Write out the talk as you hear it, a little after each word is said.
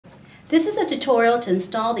This is a tutorial to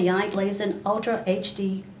install the i-Blason Ultra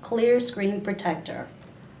HD Clear Screen Protector.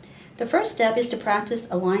 The first step is to practice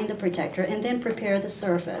aligning the protector and then prepare the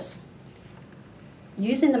surface.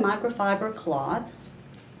 Using the microfiber cloth,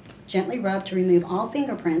 gently rub to remove all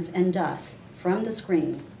fingerprints and dust from the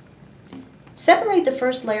screen. Separate the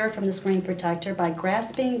first layer from the screen protector by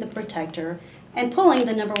grasping the protector and pulling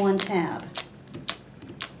the number 1 tab.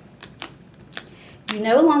 You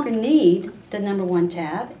no longer need the number 1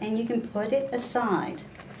 tab and you can put it aside.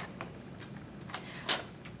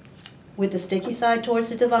 With the sticky side towards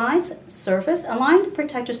the device surface, align the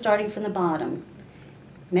protector starting from the bottom,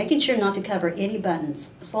 making sure not to cover any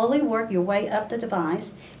buttons. Slowly work your way up the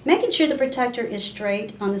device, making sure the protector is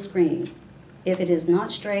straight on the screen. If it is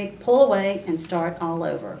not straight, pull away and start all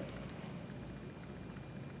over.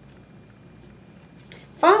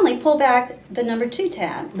 Finally, pull back the number 2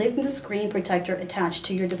 tab, leaving the screen protector attached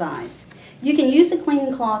to your device. You can use the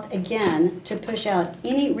cleaning cloth again to push out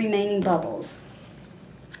any remaining bubbles.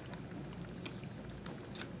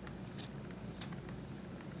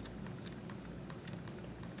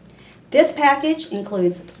 This package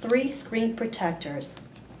includes 3 screen protectors.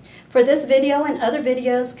 For this video and other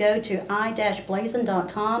videos, go to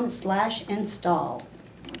i-Blason.com/install.